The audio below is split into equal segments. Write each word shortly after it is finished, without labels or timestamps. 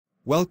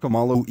Welcome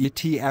all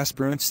OET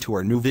aspirants to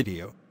our new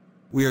video.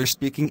 We are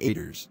speaking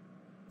 8ers.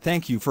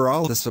 Thank you for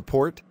all the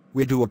support,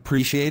 we do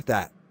appreciate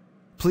that.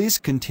 Please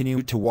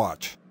continue to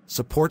watch,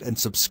 support and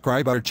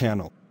subscribe our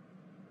channel.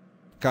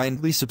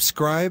 Kindly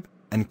subscribe,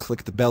 and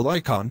click the bell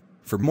icon,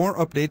 for more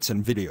updates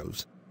and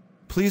videos.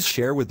 Please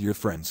share with your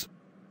friends.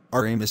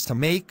 Our aim is to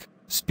make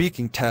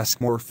speaking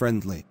tasks more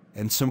friendly,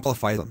 and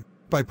simplify them,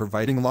 by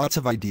providing lots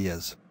of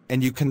ideas,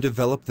 and you can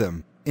develop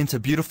them into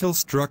beautiful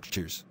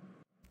structures.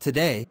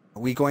 Today,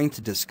 we're going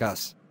to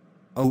discuss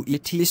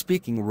OET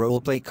speaking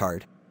roleplay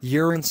card,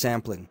 urine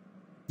sampling.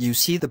 You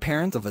see the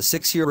parent of a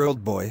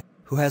 6-year-old boy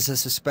who has a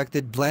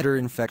suspected bladder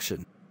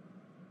infection.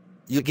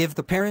 You give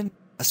the parent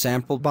a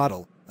sample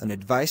bottle and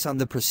advice on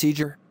the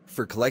procedure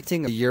for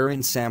collecting a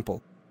urine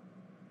sample.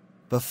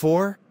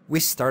 Before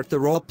we start the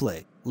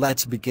roleplay,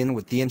 let's begin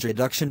with the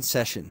introduction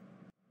session.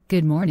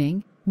 Good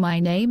morning, my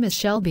name is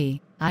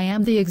Shelby. I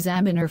am the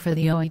examiner for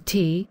the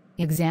OET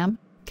exam,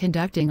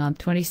 conducting on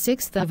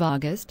 26th of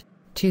August,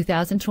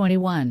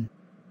 2021.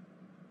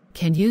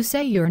 Can you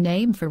say your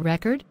name for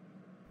record?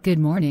 Good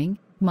morning,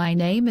 my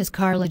name is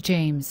Carla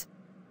James.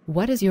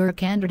 What is your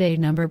candidate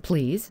number,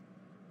 please?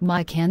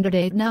 My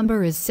candidate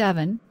number is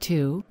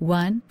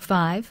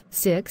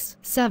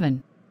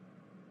 721567.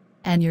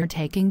 And you're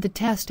taking the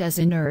test as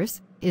a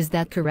nurse, is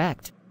that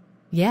correct?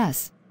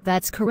 Yes,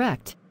 that's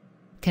correct.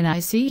 Can I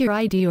see your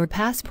ID or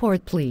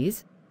passport,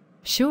 please?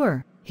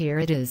 Sure, here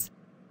it is.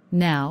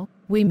 Now,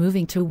 we're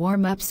moving to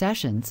warm-up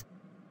sessions.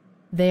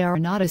 They are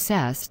not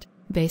assessed,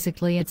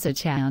 basically it's a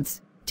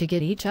chance to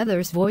get each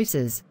other's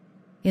voices.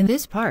 In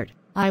this part,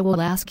 I will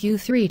ask you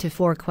 3 to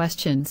 4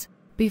 questions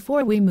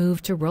before we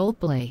move to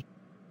roleplay.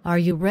 Are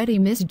you ready,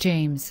 Miss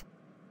James?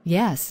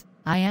 Yes,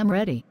 I am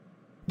ready.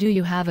 Do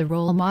you have a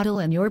role model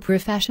in your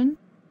profession?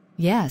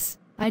 Yes,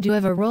 I do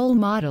have a role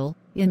model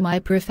in my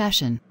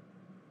profession.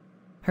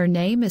 Her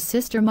name is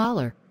Sister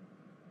Mahler.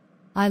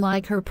 I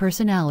like her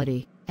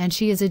personality, and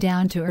she is a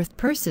down-to-earth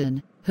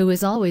person who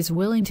is always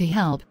willing to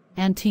help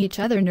and teach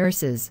other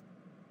nurses.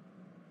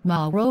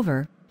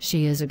 Moreover,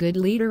 she is a good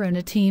leader and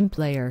a team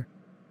player.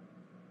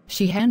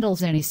 She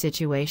handles any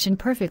situation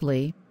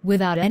perfectly,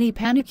 without any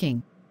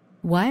panicking.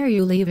 Why are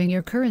you leaving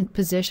your current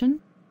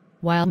position?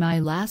 While my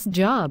last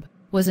job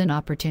was an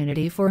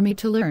opportunity for me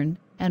to learn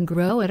and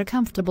grow at a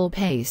comfortable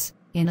pace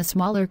in a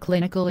smaller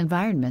clinical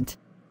environment,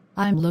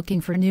 I'm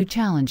looking for new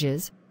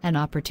challenges and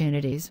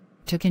opportunities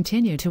to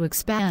continue to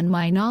expand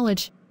my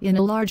knowledge in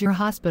a larger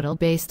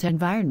hospital-based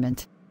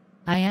environment.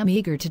 I am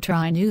eager to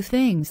try new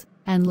things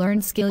and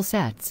learn skill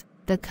sets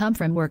that come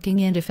from working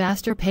in a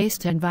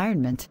faster-paced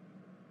environment.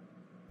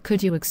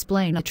 Could you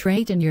explain a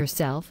trait in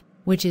yourself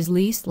which is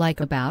least like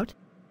about?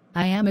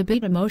 I am a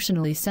bit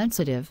emotionally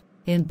sensitive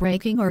in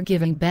breaking or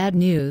giving bad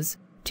news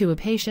to a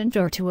patient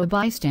or to a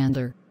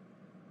bystander.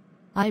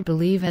 I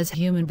believe as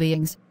human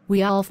beings,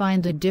 we all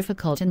find it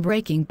difficult in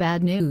breaking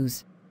bad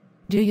news.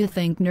 Do you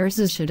think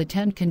nurses should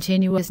attend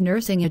continuous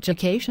nursing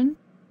education?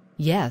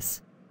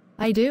 Yes,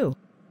 I do.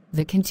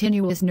 The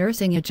continuous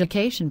nursing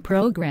education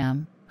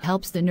program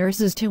helps the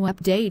nurses to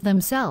update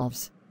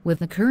themselves with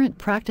the current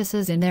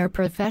practices in their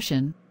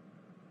profession.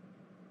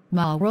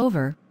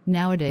 Moreover,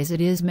 nowadays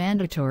it is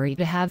mandatory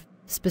to have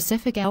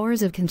specific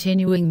hours of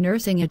continuing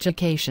nursing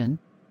education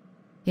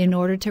in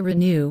order to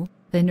renew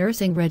the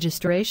nursing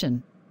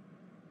registration.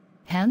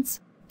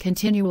 Hence,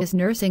 continuous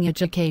nursing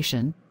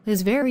education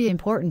is very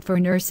important for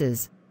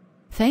nurses.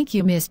 Thank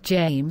you, Miss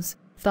James.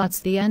 That's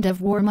the end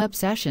of warm-up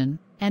session,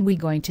 and we're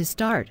going to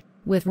start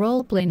with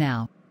roleplay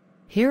now.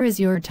 Here is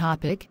your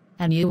topic,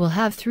 and you will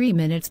have 3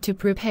 minutes to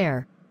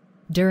prepare.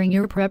 During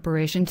your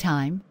preparation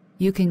time,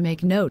 you can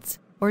make notes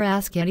or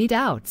ask any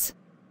doubts.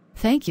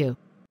 Thank you.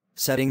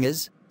 Setting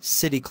is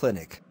City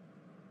Clinic.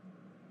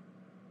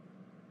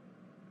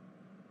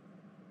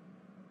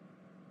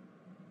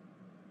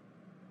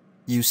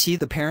 You see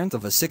the parent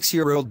of a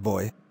 6-year-old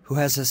boy who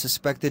has a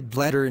suspected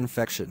bladder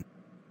infection.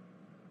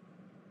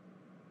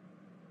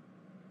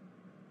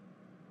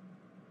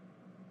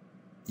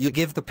 You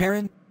give the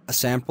parent a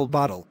sample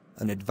bottle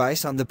and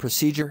advice on the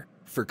procedure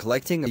for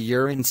collecting a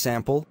urine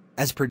sample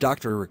as per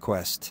doctor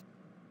request.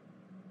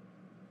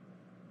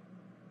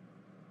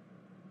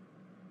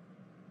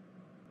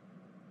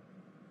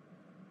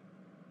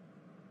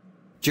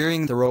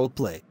 During the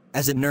roleplay,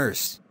 as a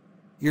nurse,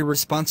 your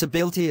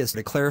responsibility is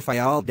to clarify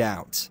all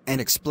doubts and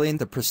explain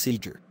the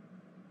procedure.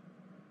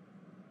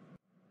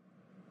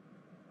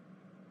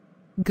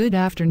 Good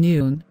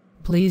afternoon.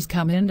 Please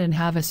come in and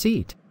have a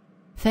seat.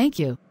 Thank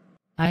you.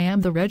 I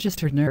am the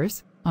registered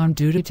nurse on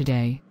duty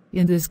today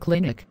in this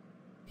clinic.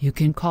 You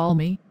can call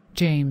me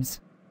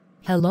James.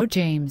 Hello,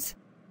 James.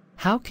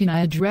 How can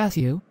I address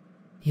you?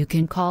 You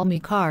can call me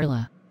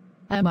Carla.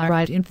 Am I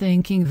right in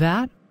thinking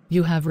that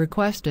you have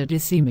requested to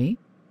see me?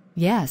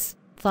 Yes,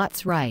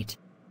 that's right.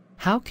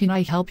 How can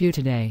I help you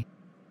today?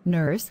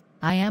 Nurse,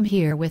 I am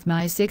here with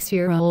my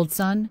 6-year-old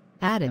son,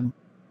 Adam.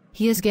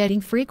 He is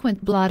getting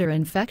frequent bladder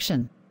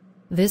infection.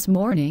 This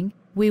morning,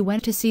 we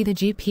went to see the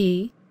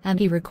GP, and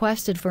he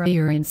requested for a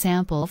urine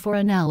sample for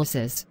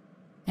analysis.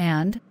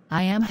 And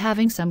I am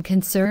having some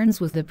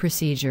concerns with the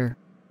procedure.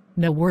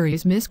 No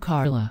worries, Miss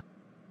Carla.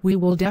 We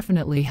will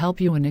definitely help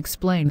you and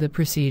explain the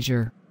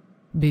procedure.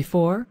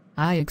 Before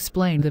I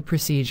explain the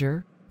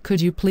procedure,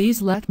 could you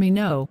please let me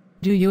know,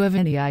 do you have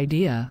any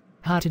idea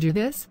how to do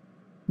this?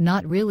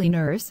 Not really,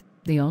 nurse.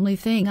 The only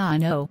thing I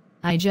know,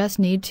 I just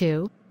need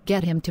to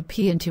get him to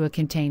pee into a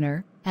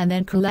container, and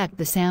then collect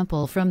the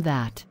sample from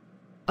that.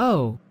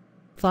 Oh,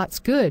 that's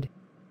good.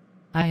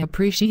 I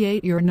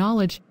appreciate your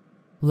knowledge.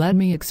 Let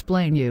me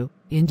explain you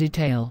in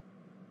detail.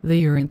 The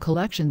urine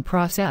collection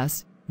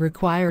process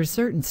requires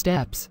certain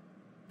steps.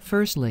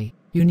 Firstly,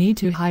 you need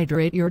to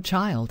hydrate your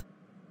child.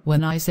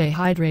 When I say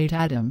hydrate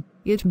Adam,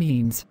 it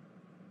means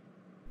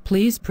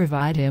please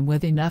provide him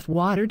with enough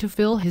water to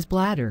fill his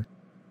bladder.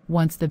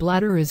 Once the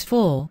bladder is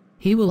full,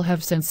 he will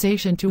have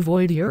sensation to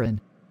void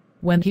urine.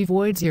 When he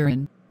voids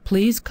urine,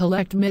 please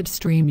collect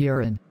midstream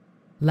urine.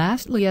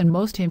 Lastly and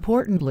most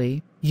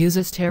importantly, use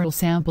a sterile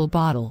sample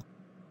bottle.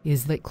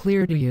 Is that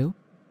clear to you?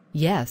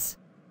 Yes.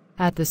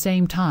 At the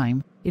same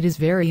time, it is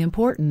very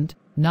important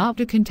not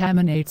to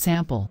contaminate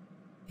sample.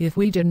 If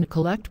we didn't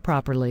collect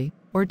properly,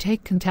 or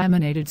take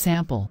contaminated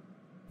sample,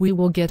 we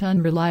will get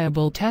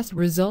unreliable test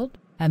result,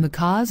 and the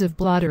cause of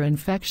bladder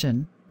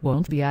infection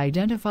won't be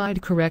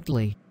identified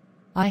correctly.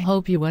 I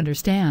hope you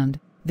understand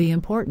the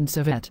importance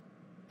of it.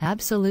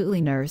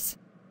 Absolutely, nurse.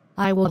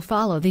 I will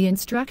follow the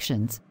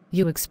instructions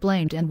you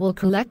explained and will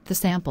collect the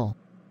sample.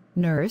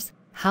 Nurse,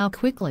 how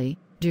quickly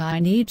do I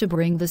need to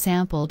bring the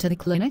sample to the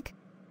clinic?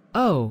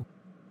 Oh,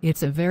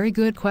 it's a very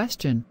good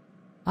question.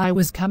 I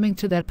was coming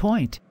to that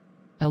point.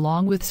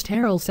 Along with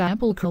sterile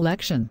sample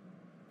collection,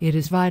 it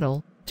is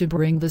vital to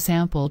bring the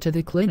sample to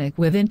the clinic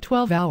within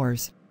 12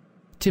 hours.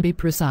 To be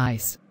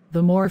precise,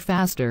 the more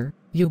faster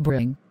you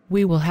bring,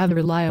 we will have a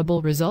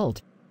reliable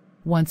result.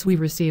 Once we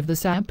receive the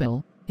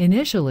sample,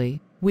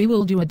 initially, we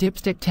will do a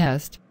dipstick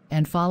test,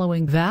 and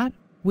following that,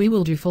 we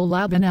will do full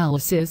lab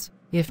analysis,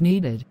 if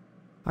needed.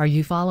 Are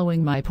you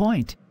following my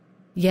point?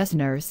 Yes,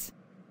 nurse.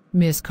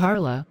 Miss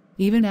Carla,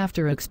 even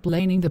after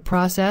explaining the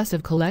process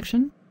of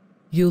collection,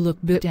 you look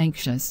a bit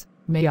anxious.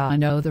 May I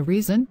know the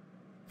reason?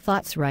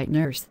 That's right,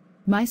 nurse.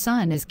 My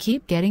son is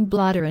keep getting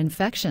bladder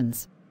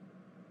infections.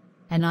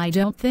 And I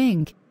don't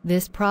think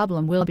this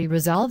problem will be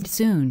resolved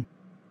soon.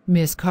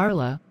 Miss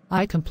Carla,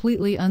 I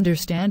completely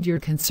understand your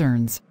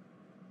concerns.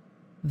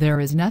 There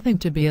is nothing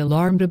to be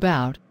alarmed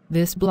about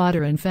this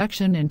bladder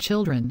infection in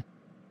children.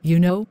 You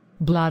know,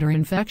 bladder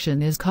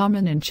infection is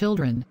common in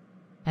children,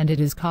 and it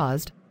is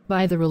caused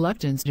by the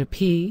reluctance to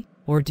pee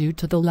or due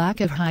to the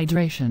lack of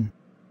hydration.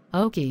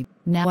 Okay,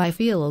 now I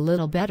feel a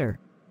little better.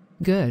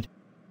 Good.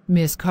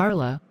 Miss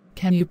Carla,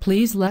 can you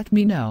please let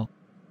me know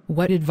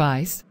what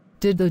advice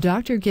did the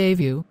doctor give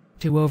you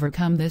to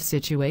overcome this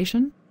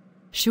situation?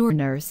 Sure,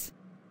 nurse.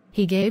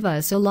 He gave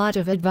us a lot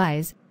of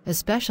advice,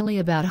 especially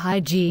about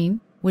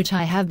hygiene, which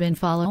I have been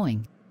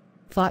following.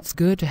 That's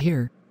good to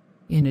hear.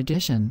 In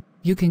addition,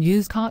 you can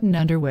use cotton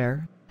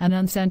underwear and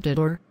unscented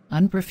or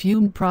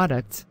unperfumed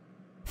products.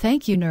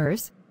 Thank you,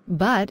 nurse,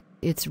 but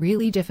it's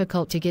really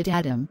difficult to get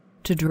Adam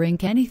to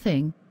drink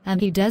anything,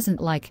 and he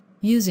doesn't like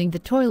using the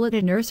toilet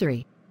in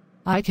nursery.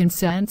 I can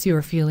sense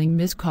your feeling,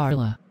 Miss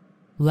Carla.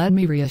 Let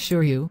me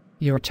reassure you,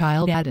 your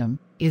child Adam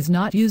is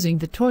not using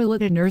the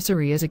toilet in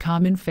nursery as a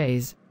common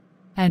phase.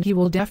 And he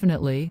will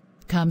definitely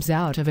comes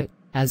out of it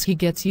as he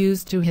gets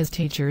used to his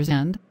teachers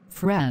and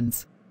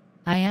friends.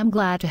 I am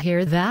glad to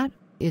hear that.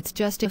 It's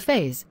just a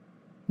phase.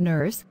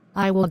 Nurse,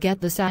 I will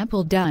get the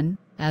sample done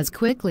as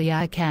quickly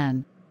I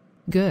can.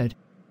 Good.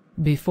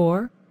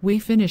 Before we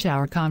finish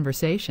our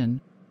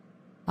conversation,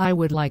 I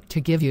would like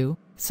to give you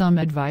some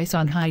advice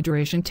on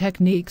hydration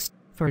techniques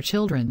for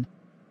children.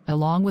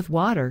 Along with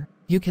water,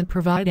 you can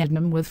provide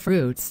them with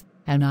fruits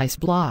and ice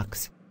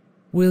blocks.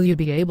 Will you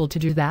be able to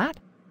do that?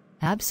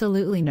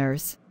 Absolutely,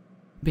 nurse.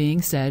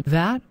 Being said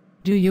that,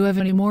 do you have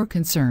any more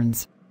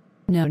concerns?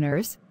 No,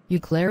 nurse. You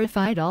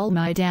clarified all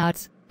my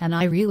doubts, and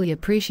I really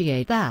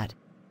appreciate that.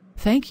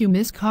 Thank you,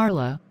 Miss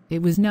Carla.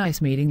 It was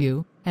nice meeting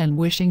you, and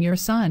wishing your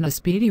son a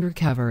speedy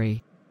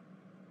recovery.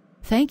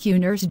 Thank you,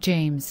 Nurse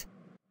James.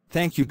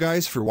 Thank you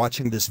guys for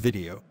watching this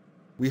video.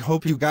 We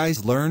hope you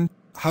guys learned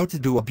how to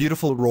do a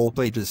beautiful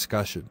roleplay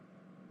discussion.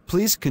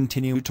 Please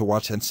continue to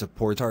watch and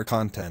support our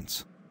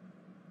contents.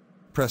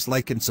 Press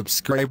like and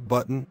subscribe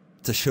button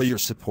to show your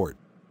support.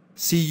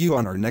 See you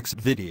on our next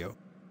video.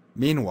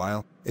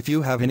 Meanwhile, if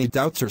you have any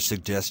doubts or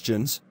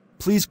suggestions,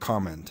 please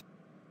comment.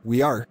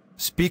 We are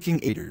Speaking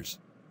Eaters.